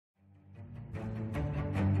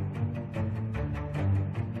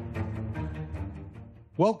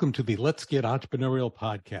Welcome to the Let's Get Entrepreneurial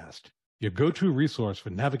podcast, your go-to resource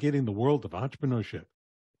for navigating the world of entrepreneurship.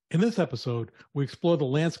 In this episode, we explore the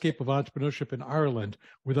landscape of entrepreneurship in Ireland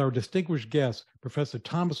with our distinguished guest, Professor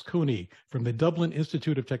Thomas Cooney from the Dublin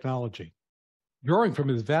Institute of Technology. Drawing from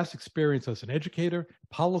his vast experience as an educator,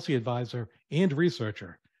 policy advisor, and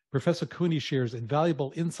researcher, Professor Cooney shares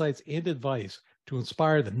invaluable insights and advice to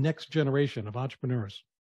inspire the next generation of entrepreneurs.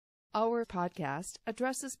 Our podcast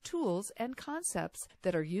addresses tools and concepts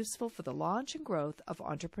that are useful for the launch and growth of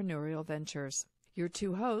entrepreneurial ventures. Your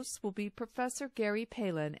two hosts will be Professor Gary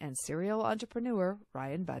Palin and serial entrepreneur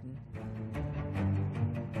Ryan Budden.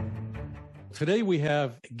 Today we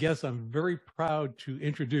have a guest I'm very proud to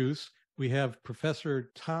introduce. We have Professor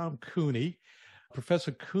Tom Cooney.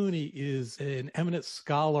 Professor Cooney is an eminent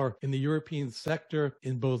scholar in the European sector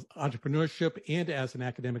in both entrepreneurship and as an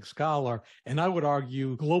academic scholar, and I would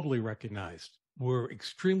argue globally recognized. We're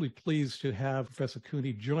extremely pleased to have Professor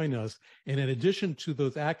Cooney join us. And in addition to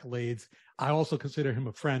those accolades, I also consider him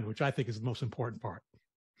a friend, which I think is the most important part.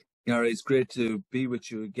 Gary, it's great to be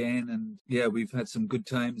with you again. And yeah, we've had some good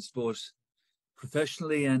times, both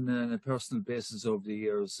professionally and on a personal basis over the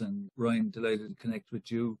years. And Ryan, delighted to connect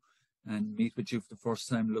with you and meet with you for the first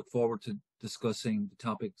time. Look forward to discussing the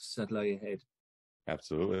topics that lie ahead.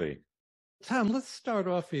 Absolutely. Tom, let's start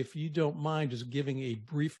off, if you don't mind, just giving a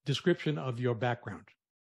brief description of your background.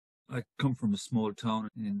 I come from a small town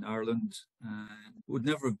in Ireland and would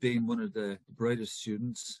never have been one of the brightest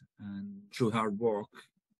students, and through hard work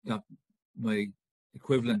got my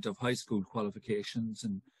equivalent of high school qualifications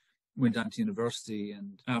and went on to university.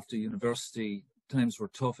 And after university, times were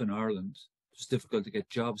tough in Ireland. It was difficult to get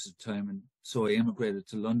jobs at the time, and so I emigrated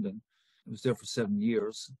to London. I was there for 7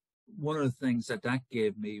 years. One of the things that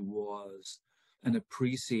gave me was an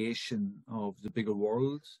appreciation of the bigger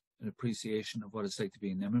world, an appreciation of what it's like to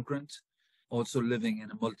be an immigrant, also living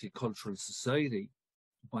in a multicultural society,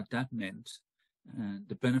 what that meant, and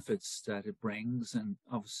the benefits that it brings. And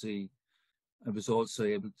obviously, I was also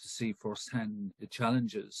able to see firsthand the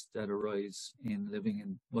challenges that arise in living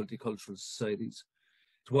in multicultural societies.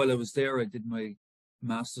 While I was there, I did my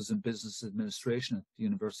Master's in Business Administration at the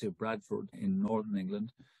University of Bradford in Northern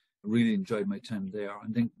England. I really enjoyed my time there.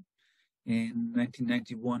 And then in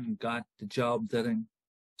 1991, got the job that I'm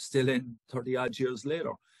still in 30 odd years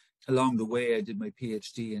later. Along the way, I did my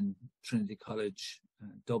PhD in Trinity College,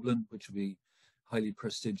 Dublin, which would be a highly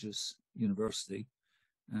prestigious university.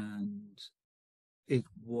 And it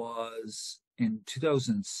was in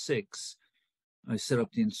 2006, I set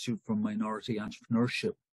up the Institute for Minority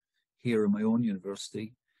Entrepreneurship here in my own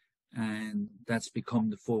university. And that's become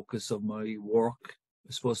the focus of my work,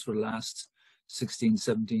 I suppose, for the last 16,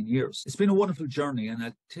 17 years. It's been a wonderful journey. And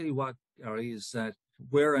I'll tell you what, Gary, is that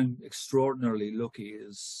where I'm extraordinarily lucky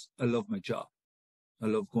is I love my job. I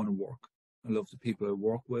love going to work. I love the people I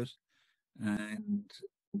work with. And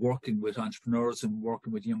working with entrepreneurs and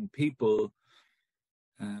working with young people,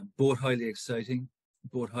 both highly exciting,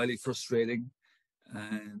 both highly frustrating,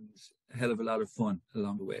 and a hell of a lot of fun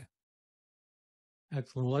along the way.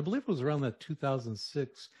 Excellent. Well, I believe it was around that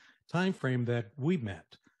 2006 timeframe that we met.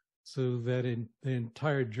 So that in the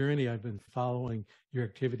entire journey, I've been following your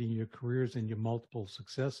activity and your careers and your multiple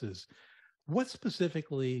successes. What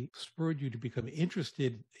specifically spurred you to become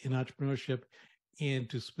interested in entrepreneurship and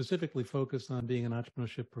to specifically focus on being an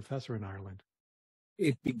entrepreneurship professor in Ireland?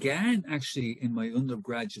 It began actually in my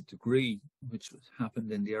undergraduate degree, which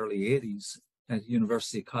happened in the early 80s at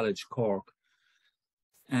University College Cork.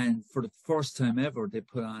 And for the first time ever, they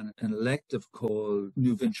put on an elective called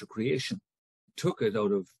New Venture Creation. Took it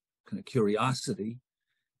out of kind of curiosity.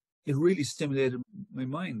 It really stimulated my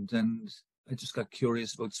mind, and I just got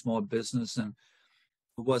curious about small business, and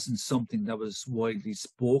it wasn't something that was widely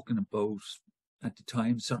spoken about at the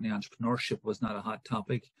time. Certainly entrepreneurship was not a hot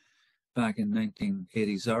topic back in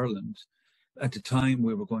 1980s Ireland. At the time,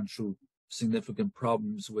 we were going through significant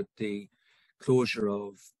problems with the closure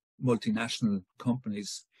of multinational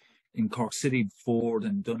companies in Cork City. Ford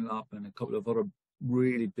and Dunlop and a couple of other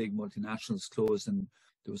really big multinationals closed, and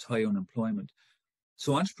there was high unemployment.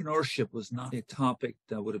 So entrepreneurship was not a topic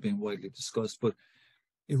that would have been widely discussed, but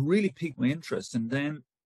it really piqued my interest. And then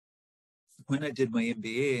when I did my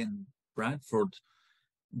MBA in Bradford,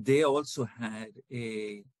 they also had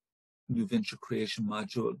a new venture creation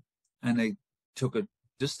module, and I took it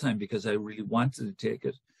this time because I really wanted to take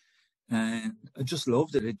it. And I just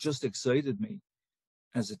loved it. It just excited me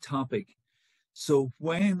as a topic. So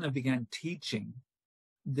when I began teaching,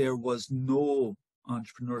 there was no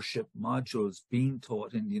entrepreneurship modules being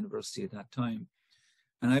taught in the university at that time.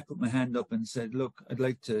 And I put my hand up and said, look, I'd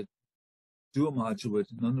like to do a module with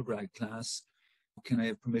an undergrad class can I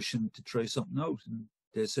have permission to try something out? And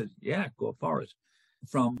they said, yeah, go for it.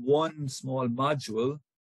 From one small module,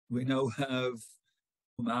 we now have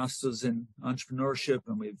masters in entrepreneurship,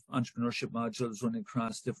 and we have entrepreneurship modules running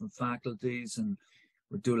across different faculties, and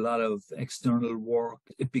we do a lot of external work.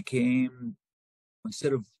 It became,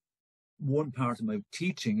 instead of one part of my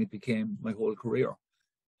teaching, it became my whole career.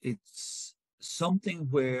 It's something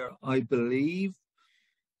where I believe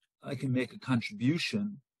I can make a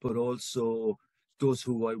contribution, but also those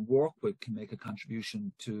who I work with can make a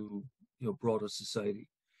contribution to broader society.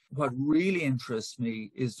 What really interests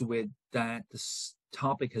me is the way that this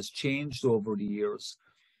topic has changed over the years,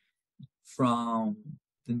 from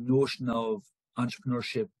the notion of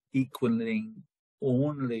entrepreneurship equaling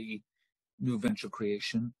only new venture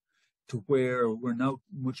creation to where we're now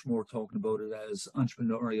much more talking about it as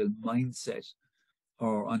entrepreneurial mindset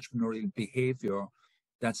or entrepreneurial behavior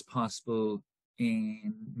that's possible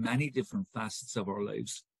in many different facets of our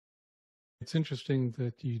lives. It's interesting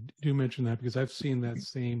that you do mention that, because I've seen that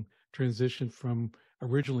same transition from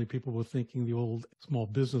originally people were thinking the old small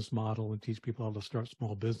business model and teach people how to start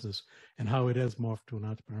small business, and how it has morphed to an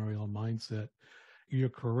entrepreneurial mindset. You're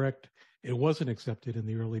correct. It wasn't accepted in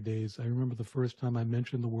the early days. I remember the first time I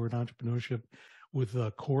mentioned the word entrepreneurship with a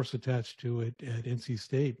course attached to it at NC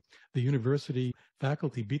State, the university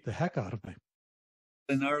faculty beat the heck out of me.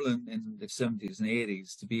 In Ireland in the 70s and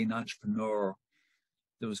 80s, to be an entrepreneur,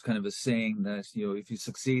 there was kind of a saying that, if you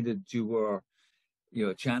succeeded, you were,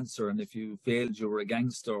 a chancer, and if you failed, you were a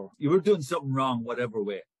gangster. You were doing something wrong, whatever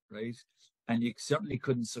way, right? And you certainly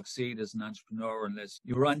couldn't succeed as an entrepreneur unless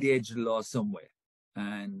you were on the edge of the law some way.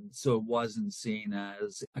 And so it wasn't seen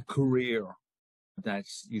as a career that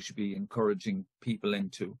you should be encouraging people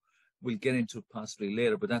into. We'll get into it possibly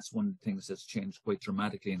later, but that's one of the things that's changed quite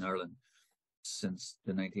dramatically in Ireland since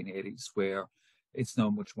the 1980s, where it's now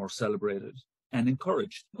much more celebrated and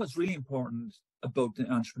encouraged. What's really important about the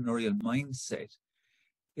entrepreneurial mindset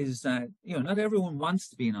is that, not everyone wants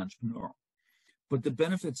to be an entrepreneur, but the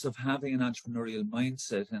benefits of having an entrepreneurial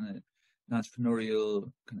mindset and an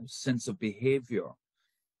entrepreneurial kind of sense of behavior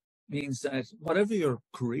means that whatever your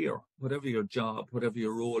career, whatever your job, whatever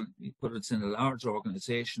your role, whether it's in a large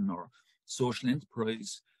organization or social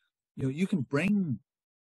enterprise, you can bring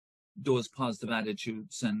those positive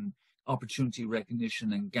attitudes and opportunity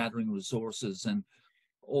recognition and gathering resources and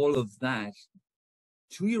all of that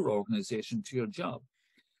to your organization, to your job,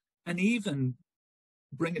 and even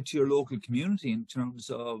bring it to your local community in terms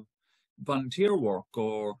of volunteer work,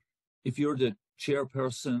 or if you're the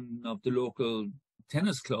chairperson of the local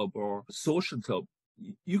tennis club or social club,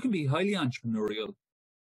 you can be highly entrepreneurial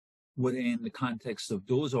within the context of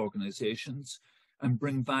those organizations and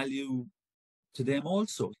bring value to them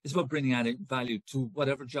also. It's about bringing added value to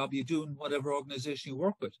whatever job you do and whatever organization you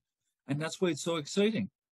work with. And that's why it's so exciting.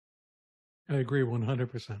 I agree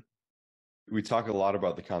 100%. We talk a lot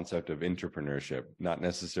about the concept of entrepreneurship, not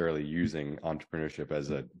necessarily using entrepreneurship as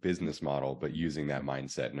a business model, but using that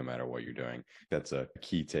mindset no matter what you're doing. That's a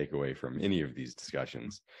key takeaway from any of these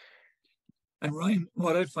discussions. And Ryan,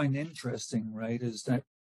 what I find interesting, right, is that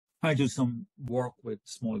I do some work with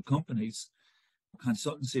small companies,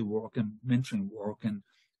 consultancy work and mentoring work, and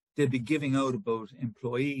they'll be giving out about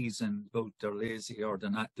employees and about they're lazy or they're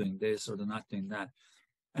not doing this or they're not doing that.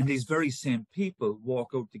 And these very same people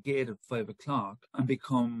walk out the gate at 5 o'clock and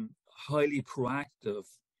become highly proactive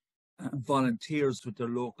volunteers with their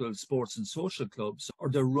local sports and social clubs, or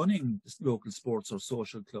they're running local sports or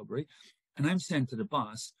social club, right? And I'm saying to the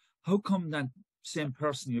boss, how come that same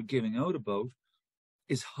person you're giving out about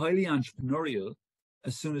is highly entrepreneurial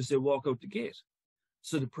as soon as they walk out the gate?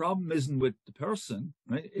 So the problem isn't with the person,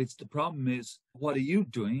 right? It's the problem is, what are you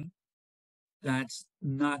doing that's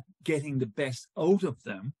not getting the best out of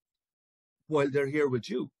them while they're here with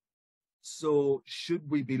you? So should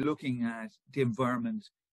we be looking at the environment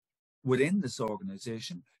within this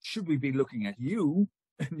organization? Should we be looking at you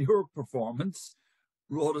and your performance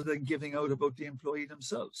rather than giving out about the employee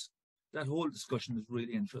themselves? That whole discussion is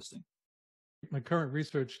really interesting. My current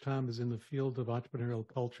research, Tom, is in the field of entrepreneurial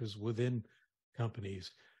cultures within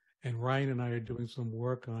companies. And Ryan and I are doing some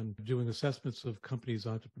work on doing assessments of companies'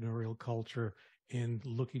 entrepreneurial culture and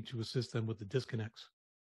looking to assist them with the disconnects.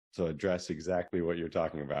 So address exactly what you're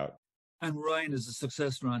talking about. And Ryan is a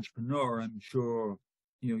successful entrepreneur. I'm sure,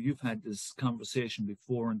 you've had this conversation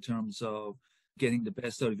before in terms of getting the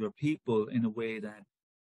best out of your people in a way that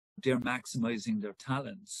they're maximizing their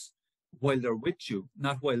talents while they're with you,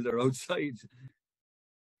 not while they're outside.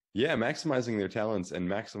 Yeah, maximizing their talents and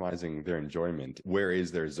maximizing their enjoyment. Where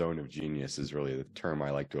is their zone of genius is really the term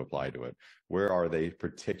I like to apply to it. Where are they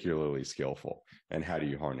particularly skillful, and how do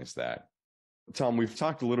you harness that? Tom, we've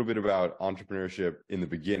talked a little bit about entrepreneurship in the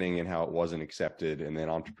beginning and how it wasn't accepted, and then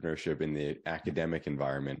entrepreneurship in the academic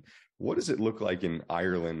environment. What does it look like in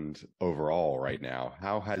Ireland overall right now?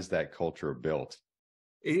 How has that culture built?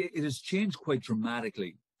 It has changed quite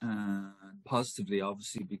dramatically, positively,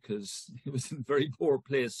 obviously, because it was in a very poor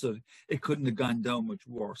place, so it couldn't have gone down much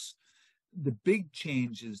worse. The big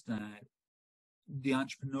change is that the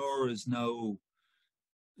entrepreneur is now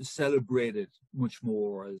celebrated much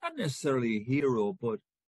more as not necessarily a hero, but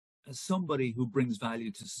as somebody who brings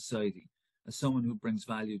value to society, as someone who brings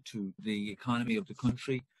value to the economy of the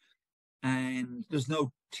country. And there's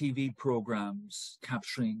no TV programs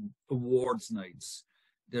capturing awards nights.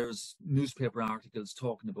 There's newspaper articles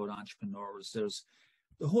talking about entrepreneurs. There's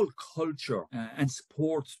the whole culture and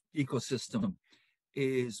support ecosystem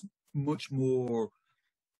is much more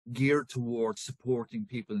geared towards supporting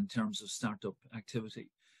people in terms of startup activity.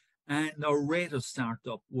 And our rate of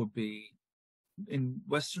startup would be, in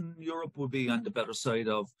Western Europe, would be on the better side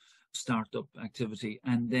of startup activity.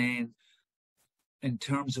 And then in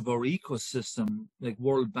terms of our ecosystem, like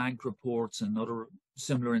World Bank reports and other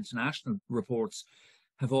similar international reports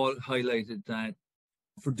have all highlighted that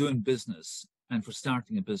for doing business and for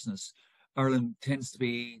starting a business, Ireland tends to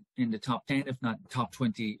be in the top 10, if not top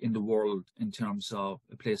 20 in the world in terms of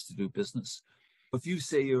a place to do business. If you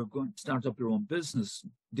say you're going to start up your own business,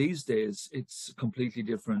 these days, it's a completely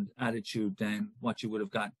different attitude than what you would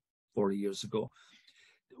have got 40 years ago.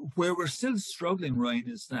 Where we're still struggling, Ryan,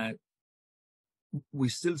 is that we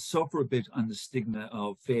still suffer a bit on the stigma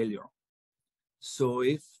of failure. So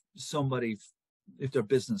if their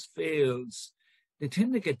business fails, they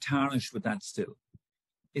tend to get tarnished with that still.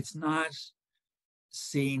 It's not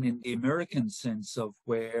seen in the American sense of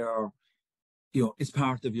where, it's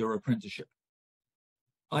part of your apprenticeship.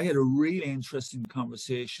 I had a really interesting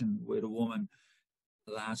conversation with a woman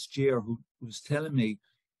last year who was telling me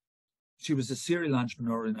she was a serial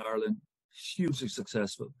entrepreneur in Ireland, hugely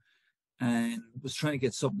successful, and was trying to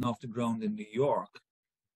get something off the ground in New York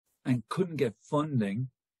and couldn't get funding.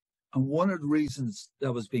 And one of the reasons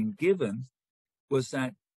that was being given was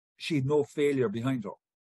that she had no failure behind her.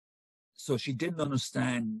 So she didn't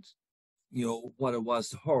understand, what it was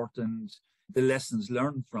to hurt and the lessons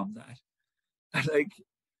learned from that. And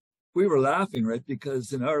we were laughing, right?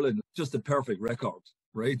 Because in Ireland, just a perfect record,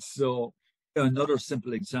 right? So another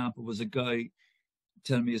simple example was a guy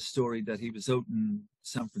telling me a story that he was out in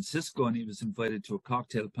San Francisco and he was invited to a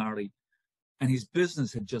cocktail party and his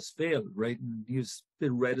business had just failed, right? And he was a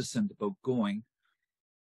bit reticent about going.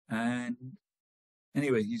 And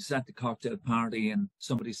anyway, he's at the cocktail party and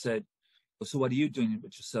somebody said, "So what are you doing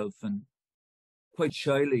with yourself?" And quite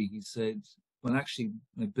shyly, he said, "Well, actually,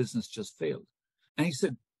 my business just failed." And he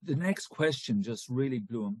said, the next question just really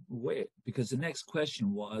blew him away because the next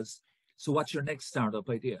question was, "So what's your next startup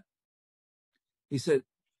idea?" He said,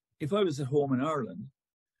 "If I was at home in Ireland,"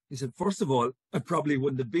 he said, "first of all, I probably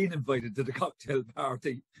wouldn't have been invited to the cocktail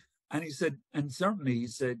party." And he said, and certainly he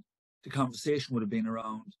said, the conversation would have been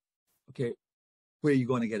around, okay, where are you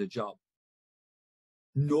going to get a job?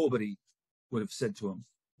 Nobody would have said to him,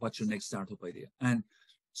 "What's your next startup idea?" And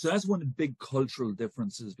so that's one of the big cultural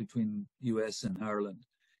differences between US and Ireland.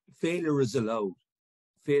 Failure is allowed.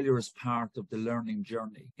 Failure is part of the learning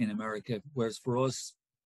journey in America, whereas for us,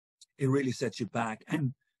 it really sets you back.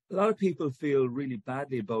 And a lot of people feel really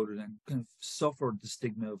badly about it and kind of suffer the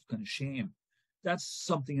stigma of kind of shame. That's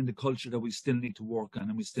something in the culture that we still need to work on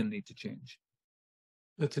and we still need to change.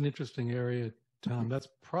 That's an interesting area, Tom. That's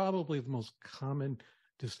probably the most common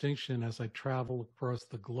distinction as I travel across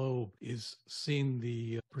the globe is seeing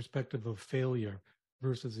the perspective of failure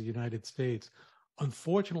versus the United States.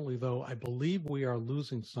 Unfortunately, though, I believe we are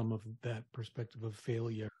losing some of that perspective of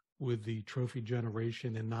failure with the trophy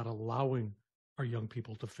generation and not allowing our young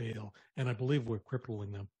people to fail. And I believe we're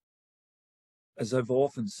crippling them. As I've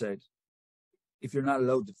often said, if you're not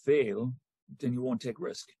allowed to fail, then you won't take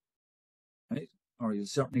risk, right? Or you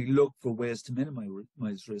certainly look for ways to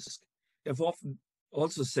minimize risk. I've often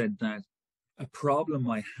also said that a problem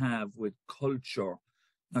I have with culture,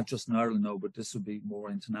 not just in Ireland now, but this would be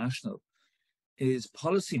more international, is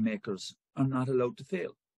policymakers are not allowed to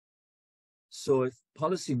fail. So if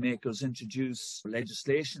policymakers introduce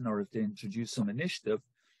legislation or if they introduce some initiative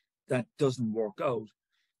that doesn't work out,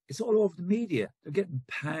 it's all over the media. They're getting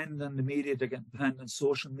panned on the media. They're getting panned on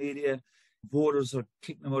social media. Voters are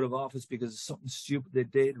kicking them out of office because of something stupid they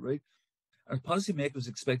did, right? Are policymakers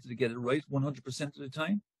expected to get it right 100% of the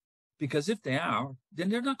time? Because if they are, then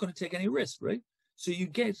they're not going to take any risk, right? So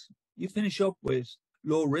you finish up with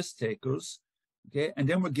low risk takers, okay? And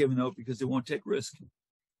then we're giving out because they won't take risk.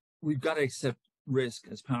 We've got to accept risk,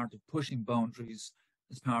 as part of pushing boundaries,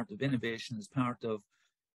 as part of innovation, as part of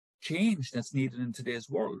change that's needed in today's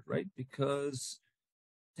world, right? Because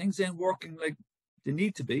things ain't working like they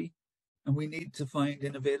need to be, and we need to find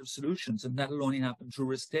innovative solutions, and that'll only happen through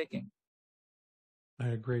risk-taking. I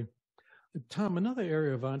agree. Tom, another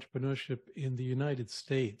area of entrepreneurship in the United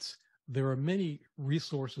States, there are many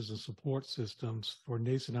resources and support systems for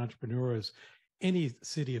nascent entrepreneurs. Any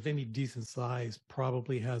city of any decent size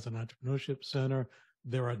probably has an entrepreneurship center.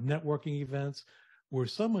 There are networking events where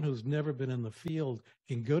someone who's never been in the field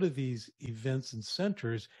can go to these events and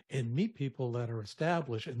centers and meet people that are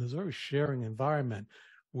established. And there's a very sharing environment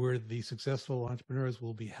where the successful entrepreneurs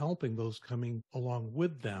will be helping those coming along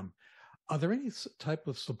with them. Are there any type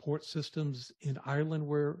of support systems in Ireland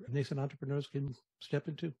where nascent entrepreneurs can step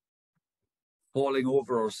into? Falling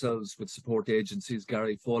over ourselves with support agencies,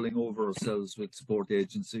 Gary, falling over ourselves with support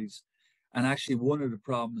agencies. And actually, one of the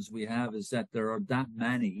problems we have is that there are that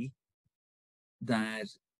many that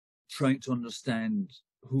trying to understand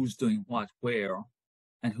who's doing what, where,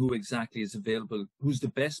 and who exactly is available, who's the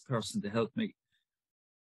best person to help me,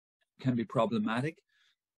 can be problematic.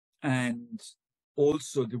 And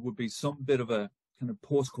also, there would be some bit of a kind of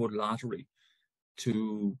postcode lottery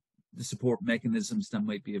to the support mechanisms that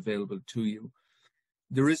might be available to you.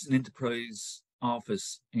 There is an enterprise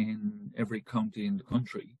office in every county in the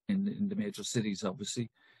country, in the major cities, obviously.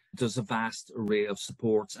 There's a vast array of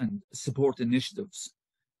supports and support initiatives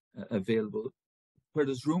available. Where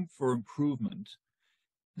there's room for improvement,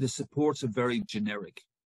 the supports are very generic.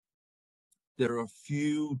 There are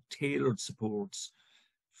few tailored supports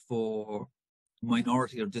for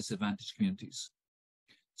minority or disadvantaged communities.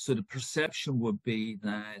 So the perception would be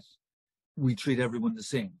that we treat everyone the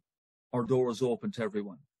same. Our door is open to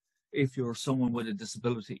everyone. If you're someone with a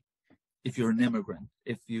disability, if you're an immigrant,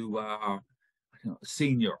 if you are a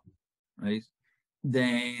senior, right,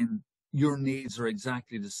 then your needs are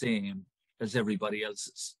exactly the same as everybody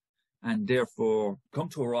else's. And therefore, come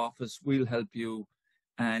to our office, we'll help you,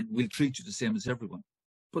 and we'll treat you the same as everyone.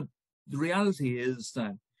 But the reality is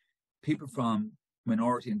that people from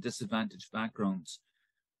minority and disadvantaged backgrounds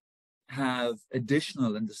have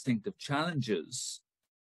additional and distinctive challenges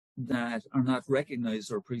that are not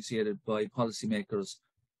recognized or appreciated by policymakers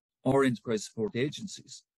or enterprise support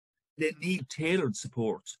agencies. They need tailored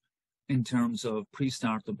support in terms of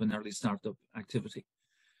pre-startup and early startup activity.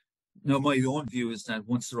 Now, my own view is that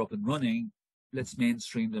once they're up and running, let's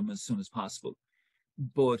mainstream them as soon as possible.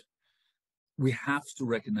 But we have to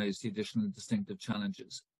recognize the additional and distinctive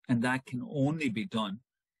challenges, and that can only be done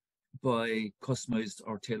by customized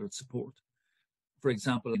or tailored support. For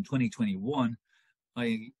example, in 2021,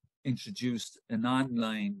 I introduced an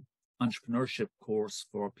online entrepreneurship course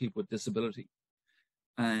for people with disability.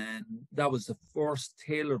 And that was the first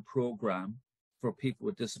tailored program for people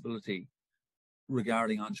with disability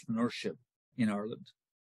regarding entrepreneurship in Ireland,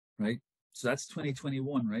 right? So that's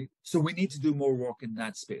 2021, right? So we need to do more work in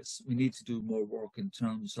that space. We need to do more work in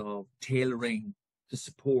terms of tailoring the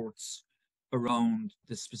supports around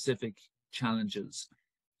the specific challenges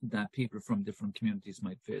that people from different communities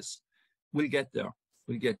might face. We'll get there.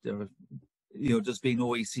 We'll get there. You know, there's been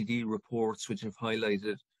OECD reports which have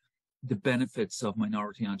highlighted the benefits of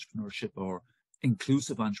minority entrepreneurship or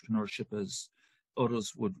inclusive entrepreneurship, as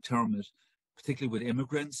others would term it, particularly with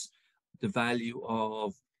immigrants, the value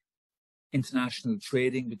of international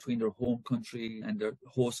trading between their home country and their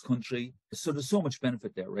host country. So there's so much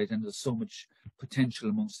benefit there, right? And there's so much potential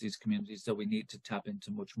amongst these communities that we need to tap into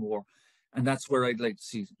much more. And that's where I'd like to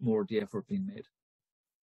see more of the effort being made.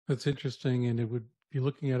 That's interesting. And it would be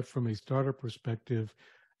looking at it from a startup perspective.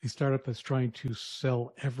 A startup that's trying to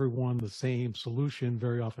sell everyone the same solution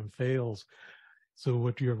very often fails. So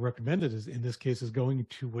what you have recommended is, in this case, is going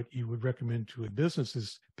to what you would recommend to a business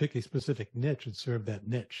is pick a specific niche and serve that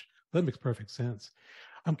niche. That makes perfect sense.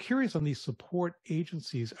 I'm curious on these support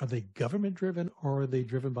agencies, are they government driven or are they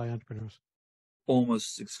driven by entrepreneurs?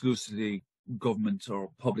 Almost exclusively government or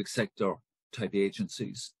public sector type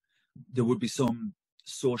agencies. There would be some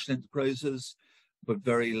social enterprises, but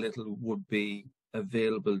very little would be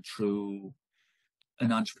available through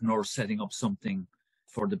an entrepreneur setting up something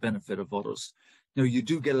for the benefit of others. Now, you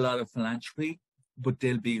do get a lot of philanthropy, but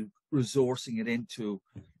they'll be resourcing it into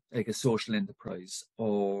like a social enterprise,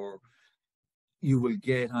 or you will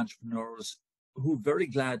get entrepreneurs who very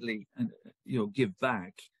gladly and give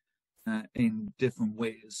back in different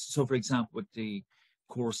ways. So, for example, with the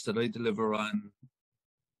course that I deliver on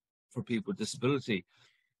for people with disability,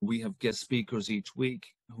 we have guest speakers each week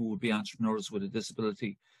who will be entrepreneurs with a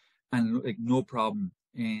disability, and like no problem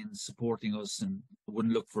in supporting us, and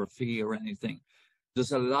wouldn't look for a fee or anything.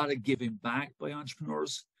 There's a lot of giving back by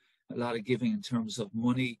entrepreneurs, a lot of giving in terms of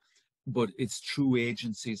money, but it's through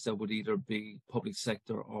agencies that would either be public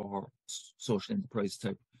sector or social enterprise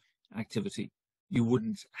type activity. You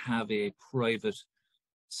wouldn't have a private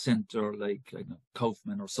center like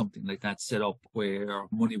Kaufman or something like that set up where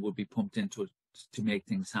money would be pumped into it to make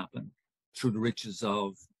things happen through the riches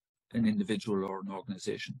of an individual or an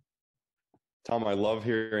organization. Tom, I love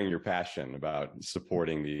hearing your passion about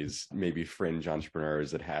supporting these maybe fringe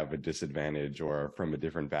entrepreneurs that have a disadvantage or from a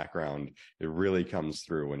different background. It really comes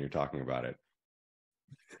through when you're talking about it.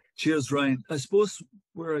 Cheers, Ryan. I suppose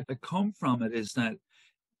where I come from it is that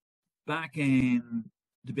back in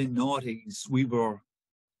the mid-noughties, we were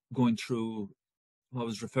going through what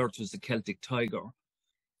was referred to as the Celtic Tiger.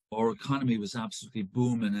 Our economy was absolutely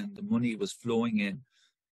booming and the money was flowing in.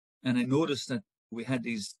 And I noticed that we had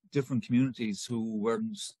these different communities who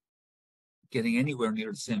weren't getting anywhere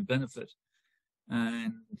near the same benefit.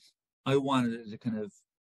 And I wanted to kind of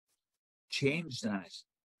change that.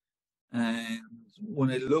 And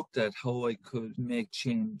when I looked at how I could make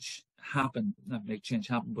change happen, not make change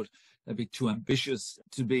happen, but that'd be too ambitious,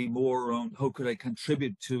 to be more around how could I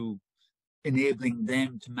contribute to enabling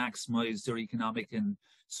them to maximize their economic and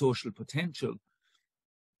social potential,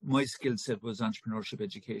 my skill set was entrepreneurship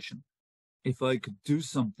education. If I could do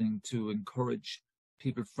something to encourage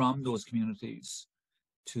people from those communities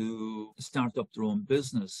to start up their own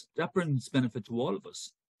business, that brings benefit to all of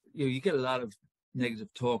us. You get a lot of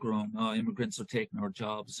negative talk around, immigrants are taking our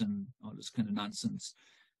jobs and all this kind of nonsense.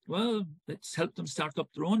 Well, let's help them start up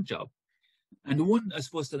their own job. And the one, I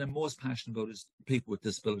suppose, that I'm most passionate about is people with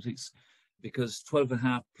disabilities, because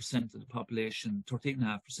 12.5% of the population,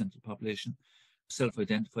 13.5% of the population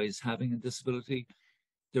self-identify as having a disability.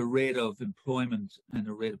 The rate of employment and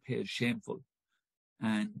the rate of pay is shameful.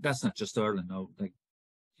 And that's not just Ireland now. Like,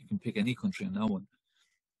 you can pick any country on that one.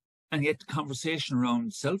 And yet the conversation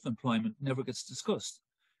around self-employment never gets discussed.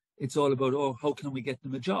 It's all about, oh, how can we get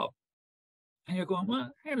them a job? And you're going,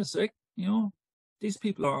 well, hang on a sec, these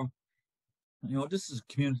people are, this is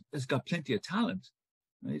a community that's got plenty of talent,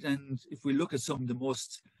 right? And if we look at some of the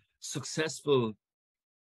most successful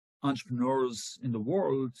entrepreneurs in the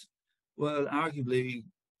world, well, arguably,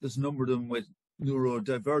 there's a number of them with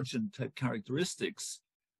neurodivergent type characteristics,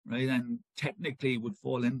 right? And technically would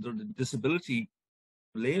fall under the disability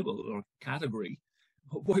label or category.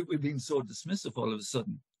 Why are we being so dismissive all of a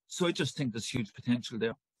sudden? So I just think there's huge potential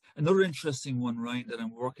there. Another interesting one, Ryan, that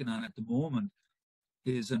I'm working on at the moment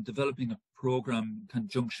is I'm developing a program in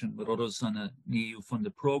conjunction with others on an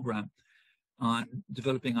EU-funded program on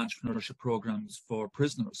developing entrepreneurship programs for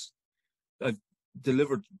prisoners. I've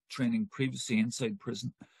delivered training previously inside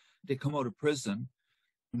prison. They come out of prison,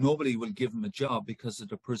 nobody will give them a job because of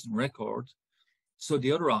their prison record. So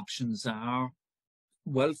the other options are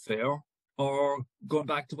welfare or going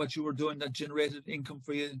back to what you were doing that generated income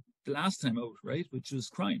for you the last time out, right, which was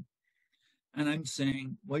crime. And I'm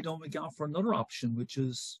saying, why don't we go for another option, which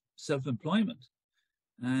is self-employment?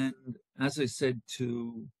 And as I said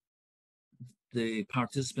to the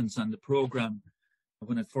participants on the program,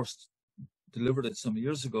 when I first delivered it some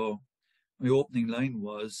years ago, my opening line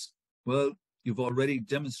was, well, you've already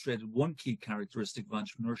demonstrated one key characteristic of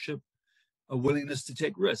entrepreneurship, a willingness to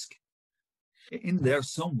take risk. In there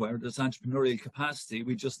somewhere, there's entrepreneurial capacity.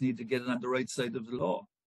 We just need to get it on the right side of the law.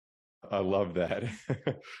 I love that.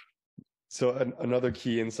 So another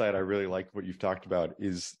key insight I really like what you've talked about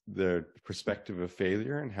is the perspective of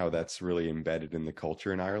failure and how that's really embedded in the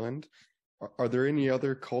culture in Ireland. Are there any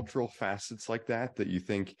other cultural facets like that you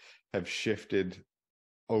think have shifted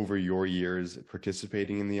over your years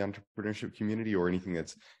participating in the entrepreneurship community, or anything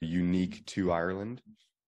that's unique to Ireland?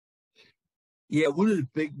 Yeah, one of the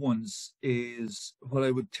big ones is what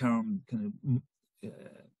I would term kind of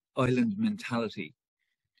island mentality.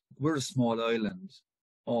 We're a small island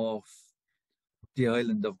off the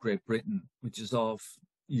island of Great Britain, which is off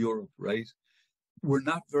Europe, right? We're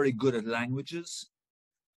not very good at languages.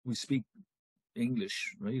 We speak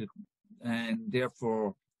English, right? And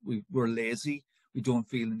therefore, we're lazy. We don't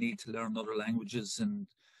feel the need to learn other languages and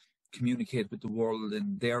communicate with the world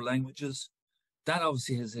in their languages. That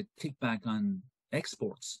obviously has a kickback on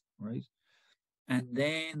exports, right? And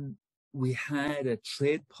then we had a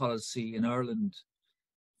trade policy in Ireland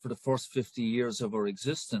for the first 50 years of our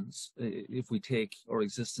existence. If we take our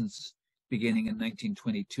existence beginning in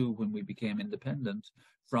 1922, when we became independent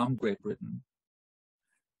from Great Britain,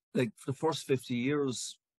 like for the first 50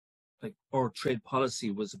 years, like our trade policy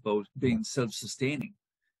was about being self-sustaining.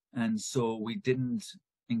 And so we didn't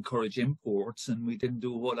encourage imports and we didn't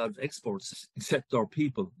do a whole lot of exports except our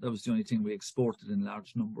people. That was the only thing we exported in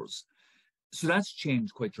large numbers. So that's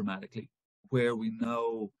changed quite dramatically, where we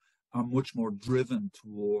now are much more driven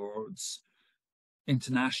towards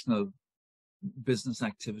international business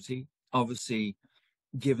activity. Obviously,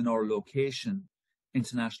 given our location,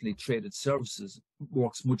 internationally traded services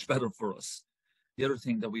works much better for us. The other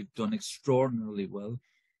thing that we've done extraordinarily well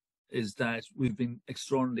is that we've been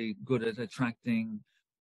extraordinarily good at attracting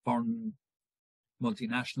foreign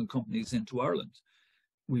multinational companies into Ireland.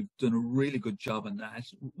 We've done a really good job on that,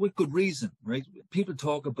 with good reason, right? People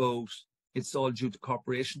talk about it's all due to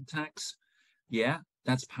corporation tax. Yeah,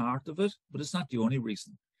 that's part of it, but it's not the only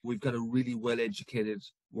reason. We've got a really well-educated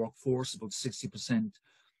workforce. About 60%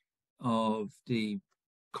 of the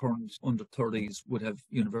current under 30s would have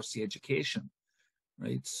university education,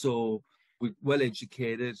 right? So we're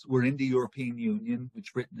well-educated. We're in the European Union,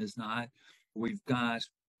 which Britain is not. We've got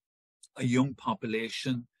a young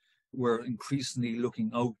population. We're increasingly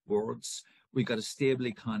looking outwards. We've got a stable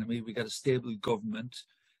economy. We've got a stable government.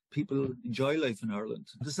 People enjoy life in Ireland.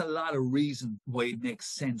 There's a lot of reason why it makes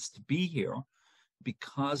sense to be here.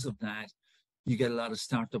 Because of that, you get a lot of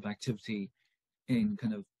startup activity in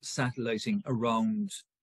kind of satelliting around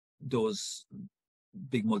those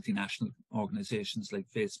big multinational organizations like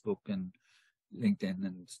Facebook and LinkedIn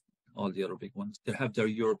and all the other big ones. They have their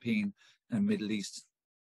European and Middle East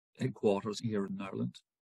headquarters here in Ireland.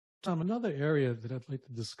 Tom, another area that I'd like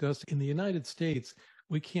to discuss, in the United States,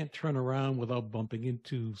 we can't turn around without bumping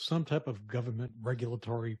into some type of government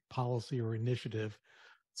regulatory policy or initiative.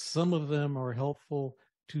 Some of them are helpful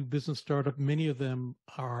to business startup. Many of them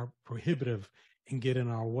are prohibitive and get in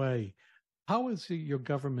our way. How has your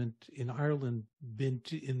government in Ireland been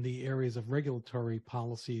in the areas of regulatory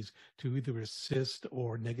policies to either assist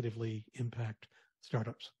or negatively impact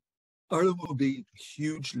startups? Ireland will be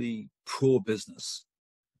hugely pro-business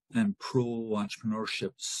and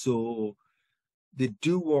pro-entrepreneurship. So they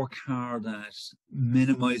do work hard at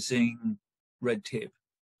minimizing red tape.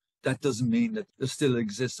 That doesn't mean that there still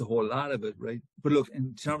exists a whole lot of it, right? But look,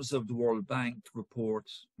 in terms of the World Bank report,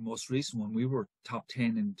 the most recent one, we were top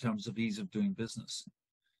 10 in terms of ease of doing business.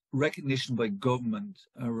 Recognition by government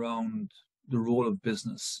around the role of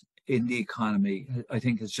business in the economy, I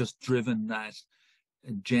think, has just driven that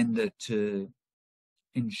agenda to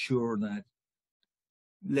ensure that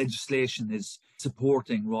legislation is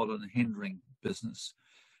supporting rather than hindering business.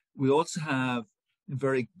 We also have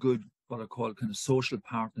very good, what I call kind of social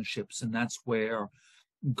partnerships, and that's where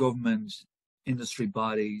government, industry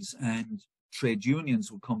bodies and trade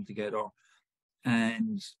unions will come together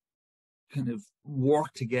and kind of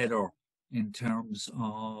work together in terms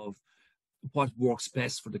of what works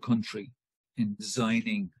best for the country in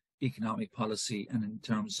designing economic policy and in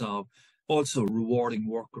terms of also rewarding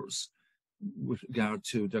workers with regard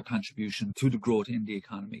to their contribution to the growth in the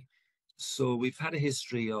economy. So we've had a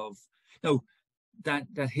history of, now that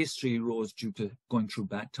history arose due to going through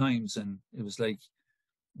bad times, and it was like,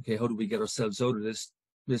 okay, how do we get ourselves out of this?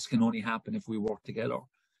 This can only happen if we work together.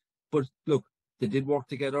 But look, they did work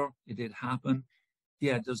together, it did happen.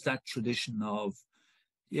 Yeah, there's that tradition of,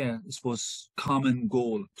 I suppose, common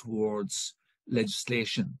goal towards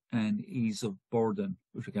legislation and ease of burden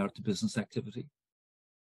with regard to business activity.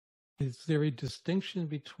 Is there a distinction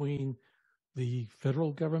between the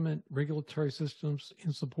federal government regulatory systems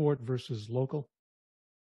in support versus local?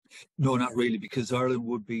 No, not really, because Ireland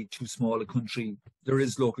would be too small a country. There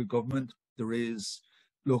is local government, there is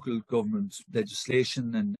local government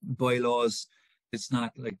legislation and bylaws. It's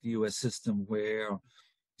not like the US system where,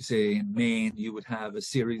 say, in Maine, you would have a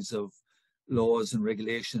series of laws and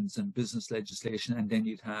regulations and business legislation, and then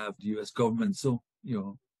you'd have the US government. So,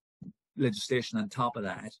 legislation on top of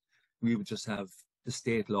that. We would just have the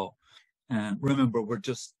state law. And remember, we're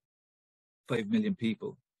just 5 million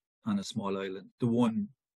people on a small island. The one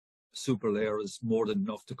super layer is more than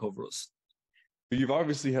enough to cover us. You've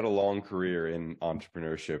obviously had a long career in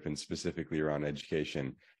entrepreneurship and specifically around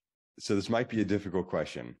education. So this might be a difficult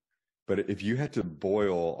question, but if you had to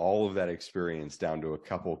boil all of that experience down to a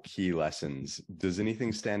couple key lessons, does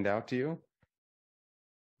anything stand out to you?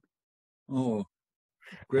 Oh,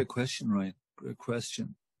 great question, Ryan. Great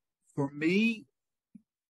question. For me,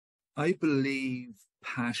 I believe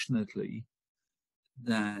passionately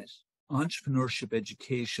that entrepreneurship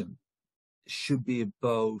education should be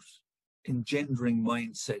about engendering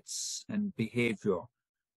mindsets and behavior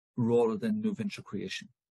rather than new venture creation.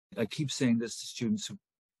 I keep saying this to students who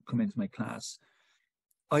come into my class.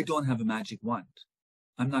 I don't have a magic wand.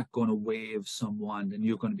 I'm not going to wave some wand and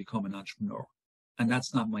you're going to become an entrepreneur. And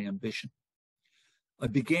that's not my ambition. I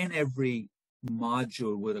begin every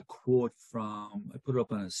module with a quote from, I put it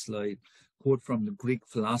up on a slide, quote from the Greek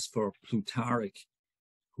philosopher Plutarch,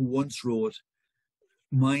 who once wrote,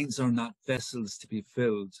 "Minds are not vessels to be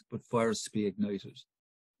filled, but fires to be ignited."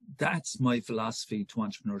 That's my philosophy to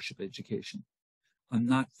entrepreneurship education. I'm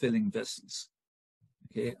not filling vessels.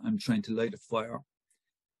 Okay, I'm trying to light a fire.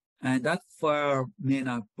 And that fire may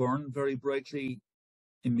not burn very brightly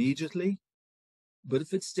immediately, but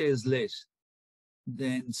if it stays lit,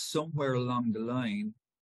 then somewhere along the line,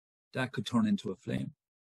 that could turn into a flame.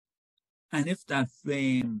 And if that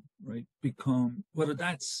flame, right, whether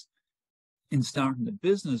that's in starting a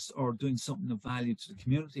business or doing something of value to the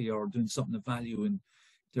community or doing something of value in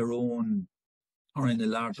their own or in a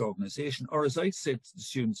large organization, or as I say to the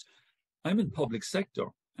students, I'm in public sector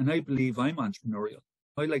and I believe I'm entrepreneurial.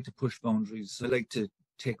 I like to push boundaries. I like to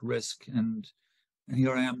take risk. And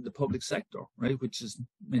here I am in the public sector, right, which is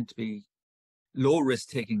meant to be low risk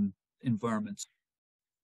taking environments.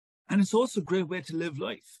 And it's also a great way to live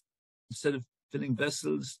life. Instead of filling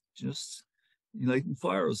vessels, just lighting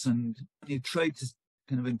fires. And you try to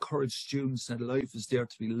kind of encourage students that life is there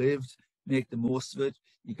to be lived, make the most of it.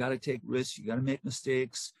 You got to take risks. You got to make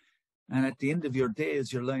mistakes. And at the end of your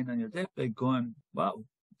days, you're lying on your deathbed going, wow,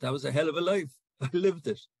 that was a hell of a life. I lived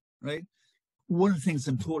it, right? One of the things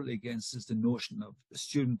I'm totally against is the notion of a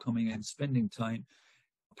student coming in, spending time,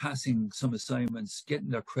 passing some assignments, getting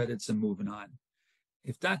their credits and moving on.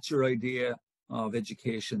 If that's your idea of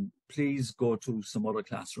education, please go to some other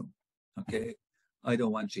classroom, okay? I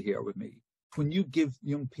don't want you here with me. When you give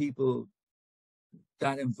young people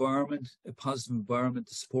that environment, a positive environment,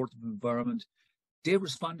 a supportive environment, they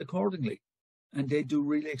respond accordingly and they do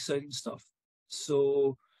really exciting stuff.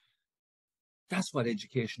 So that's what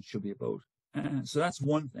education should be about. So that's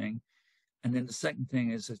one thing. And then the second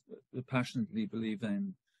thing is I passionately believe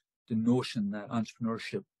in the notion that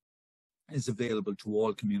entrepreneurship is available to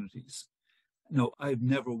all communities. No, I've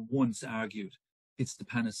never once argued it's the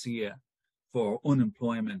panacea for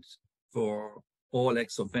unemployment, for all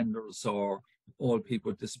ex-offenders or all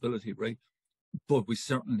people with disability, right? But we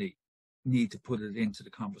certainly need to put it into the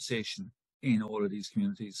conversation in all of these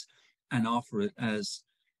communities and offer it as,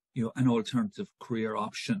 an alternative career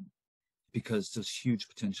option, because there's huge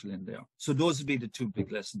potential in there. So those would be the two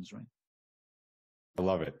big lessons, right? I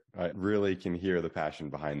love it. I really can hear the passion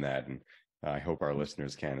behind that. And I hope our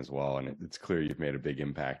listeners can as well. And it's clear you've made a big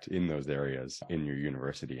impact in those areas in your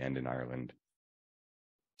university and in Ireland.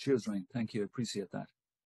 Cheers, Ryan. Thank you. I appreciate that.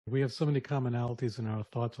 We have so many commonalities in our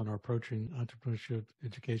thoughts on our approaching entrepreneurship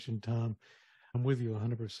education, Tom. I'm with you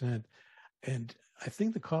 100%. And I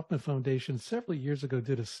think the Kauffman Foundation several years ago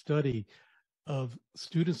did a study of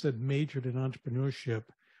students that majored in entrepreneurship.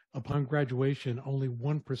 Upon graduation, only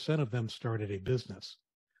 1% of them started a business.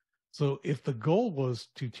 So if the goal was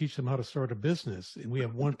to teach them how to start a business and we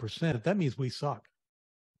have 1%, that means we suck.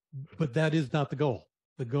 But that is not the goal.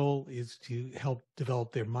 The goal is to help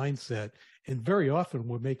develop their mindset. And very often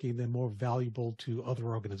we're making them more valuable to other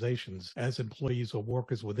organizations as employees or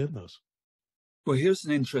workers within those. Well, here's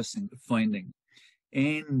an interesting finding.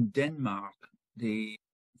 In Denmark, the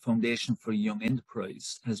Foundation for Young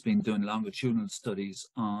Enterprise has been doing longitudinal studies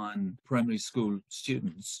on primary school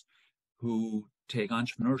students who take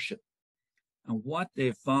entrepreneurship. And what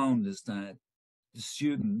they found is that the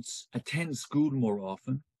students attend school more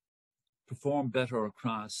often, perform better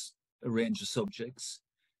across a range of subjects,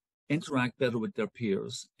 interact better with their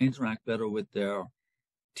peers, interact better with their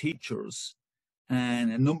teachers,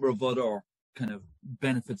 and a number of other kind of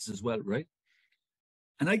benefits as well, right?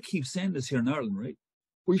 And I keep saying this here in Ireland, right?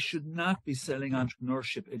 We should not be selling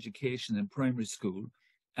entrepreneurship education in primary school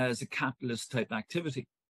as a capitalist type activity,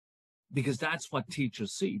 because that's what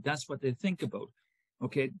teachers see. That's what they think about.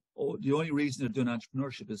 Okay, the only reason they're doing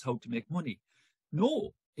entrepreneurship is how to make money.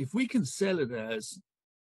 No, if we can sell it as,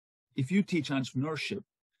 if you teach entrepreneurship,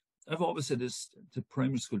 I've always said this to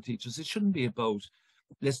primary school teachers, it shouldn't be about,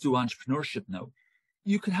 let's do entrepreneurship now.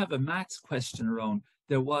 You could have a maths question around,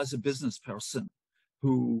 there was a business person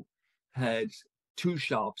who had 2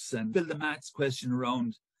 shops, and build a maths question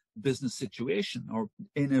around business situation, or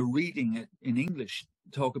in a reading in English,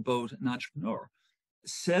 talk about an entrepreneur.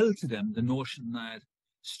 Sell to them the notion that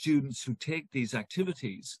students who take these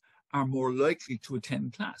activities are more likely to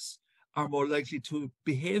attend class, are more likely to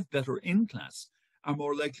behave better in class, are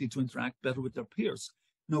more likely to interact better with their peers.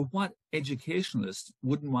 Now, what educationalist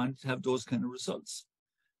wouldn't want to have those kind of results?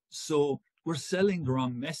 So we're selling the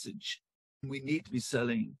wrong message. We need to be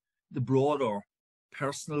selling the broader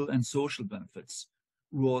personal and social benefits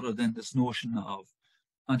rather than this notion of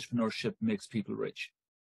entrepreneurship makes people rich.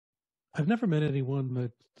 I've never met anyone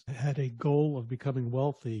that had a goal of becoming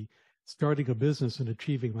wealthy, starting a business and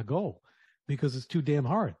achieving the goal. because it's too damn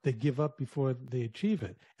hard. They give up before they achieve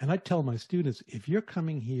it. And I tell my students, if you're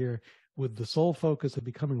coming here with the sole focus of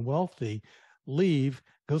becoming wealthy, leave,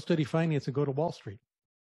 go study finance and go to Wall Street.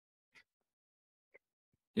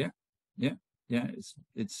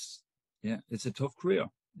 It's a tough career.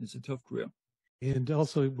 It's a tough career. And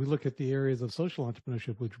also we look at the areas of social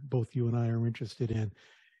entrepreneurship, which both you and I are interested in.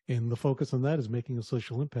 And the focus on that is making a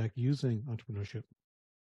social impact using entrepreneurship.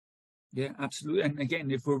 Yeah, absolutely. And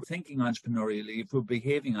again, if we're thinking entrepreneurially, if we're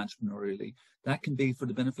behaving entrepreneurially, that can be for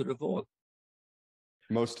the benefit of all.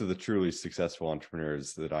 Most of the truly successful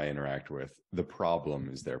entrepreneurs that I interact with, the problem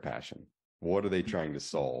is their passion. What are they trying to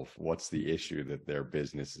solve? What's the issue that their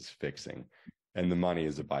business is fixing? And the money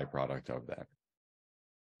is a byproduct of that.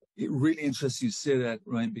 It really interests you to say that,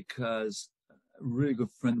 Ryan, because a really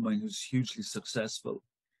good friend of mine who's hugely successful,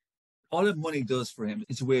 all that money does for him,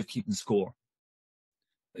 it's a way of keeping score.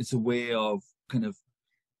 It's a way of kind of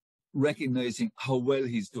recognizing how well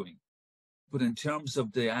he's doing. But in terms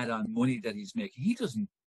of the add-on money that he's making, he doesn't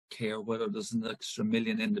care whether there's an extra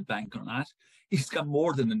million in the bank or not. He's got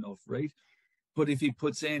more than enough, right? But if he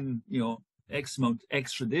puts in, X amount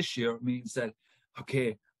extra this year, it means that,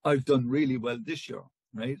 okay, I've done really well this year,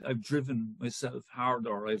 right? I've driven myself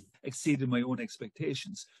harder. I've exceeded my own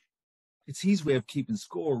expectations. It's his way of keeping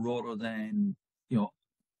score rather than,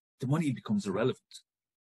 the money becomes irrelevant.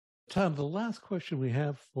 Tom, the last question we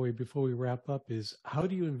have for you before we wrap up is, how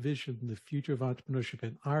do you envision the future of entrepreneurship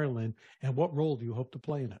in Ireland, and what role do you hope to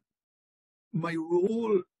play in it? My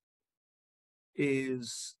role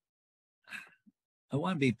is, I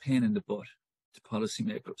want to be a pain in the butt to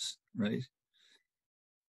policymakers, right?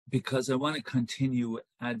 Because I want to continue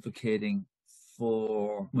advocating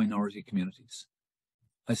for minority communities.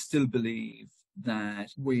 I still believe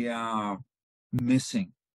that we are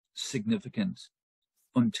missing significant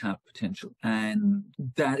untapped potential. And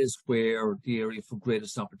that is where the area for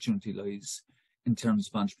greatest opportunity lies in terms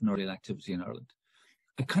of entrepreneurial activity in Ireland.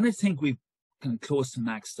 I kind of think we've kind of close to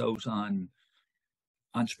maxed out on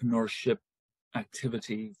entrepreneurship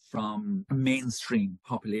activity from a mainstream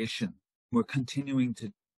population. We're continuing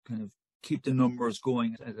to kind of keep the numbers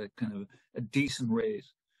going at a kind of a decent rate.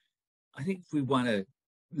 I think if we want to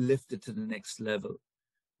lift it to the next level,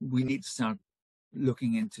 we need to start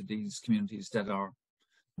looking into these communities that are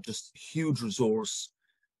just huge resource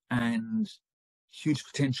and huge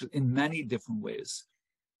potential in many different ways.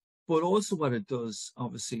 But also what it does,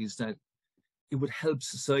 obviously, is that it would help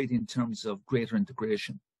society in terms of greater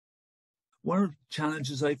integration. One of the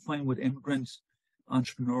challenges I find with immigrant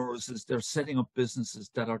entrepreneurs is they're setting up businesses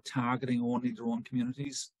that are targeting only their own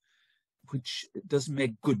communities, which doesn't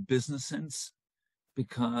make good business sense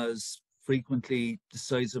because frequently the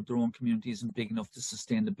size of their own community isn't big enough to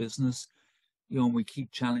sustain the business. And we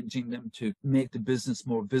keep challenging them to make the business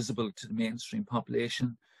more visible to the mainstream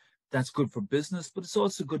population. That's good for business, but it's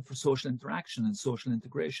also good for social interaction and social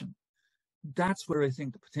integration. That's where I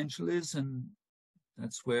think the potential is, and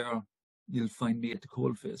that's where you'll find me at the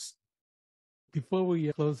coalface. Before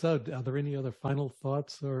we close out, are there any other final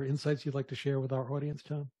thoughts or insights you'd like to share with our audience,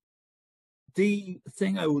 Tom? The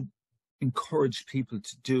thing I would encourage people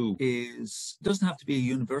to do is, it doesn't have to be a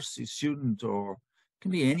university student or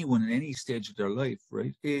can be anyone in any stage of their life,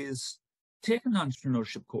 right, is take an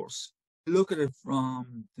entrepreneurship course. Look at it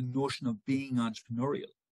from the notion of being entrepreneurial,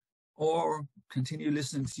 or continue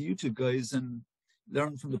listening to you two guys and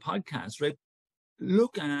learn from the podcast, right?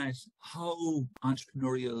 Look at how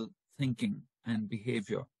entrepreneurial thinking and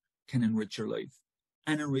behavior can enrich your life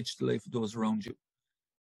and enrich the life of those around you.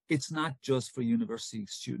 It's not just for university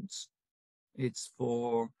students. It's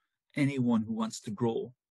for anyone who wants to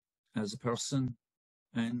grow as a person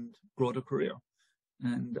and grow their career.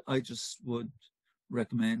 And I just would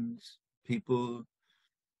recommend people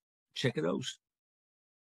check it out.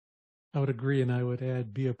 I would agree, and I would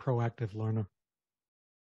add, be a proactive learner.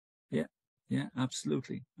 Yeah,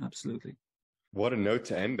 absolutely. Absolutely. What a note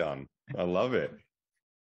to end on. I love it.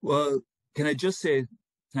 Well, can I just say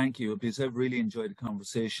thank you, because I've really enjoyed the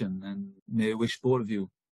conversation, and may I wish both of you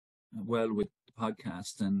well with the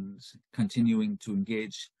podcast and continuing to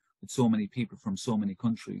engage with so many people from so many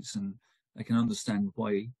countries. And I can understand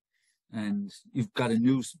why. And you've got a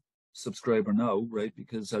new subscriber now, right?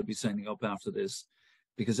 Because I'll be signing up after this,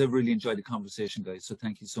 because I've really enjoyed the conversation, guys. So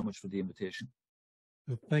thank you so much for the invitation.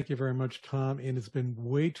 Thank you very much, Tom. And it's been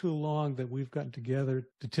way too long that we've gotten together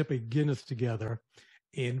to tip a Guinness together.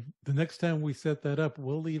 And the next time we set that up,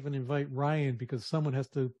 we'll even invite Ryan, because someone has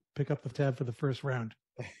to pick up the tab for the first round.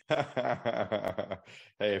 Hey,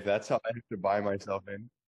 if that's how I have to buy myself in.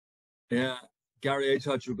 Yeah. Gary, I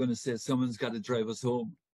thought you were going to say someone's got to drive us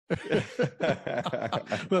home.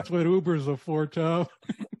 That's what Uber's are for, Tom.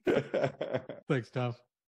 Thanks, Tom.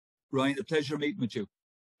 Ryan, a pleasure meeting with you.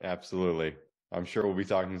 Absolutely. I'm sure we'll be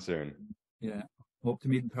talking soon. Yeah. Hope to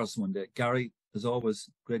meet in person one day. Gary, as always,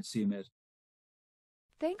 great to see you, mate.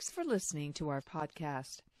 Thanks for listening to our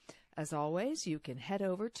podcast. As always, you can head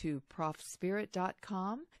over to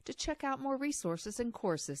ProfSpirit.com to check out more resources and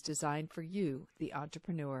courses designed for you, the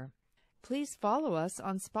entrepreneur. Please follow us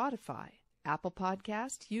on Spotify, Apple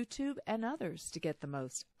Podcast, YouTube, and others to get the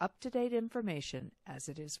most up-to-date information as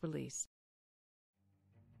it is released.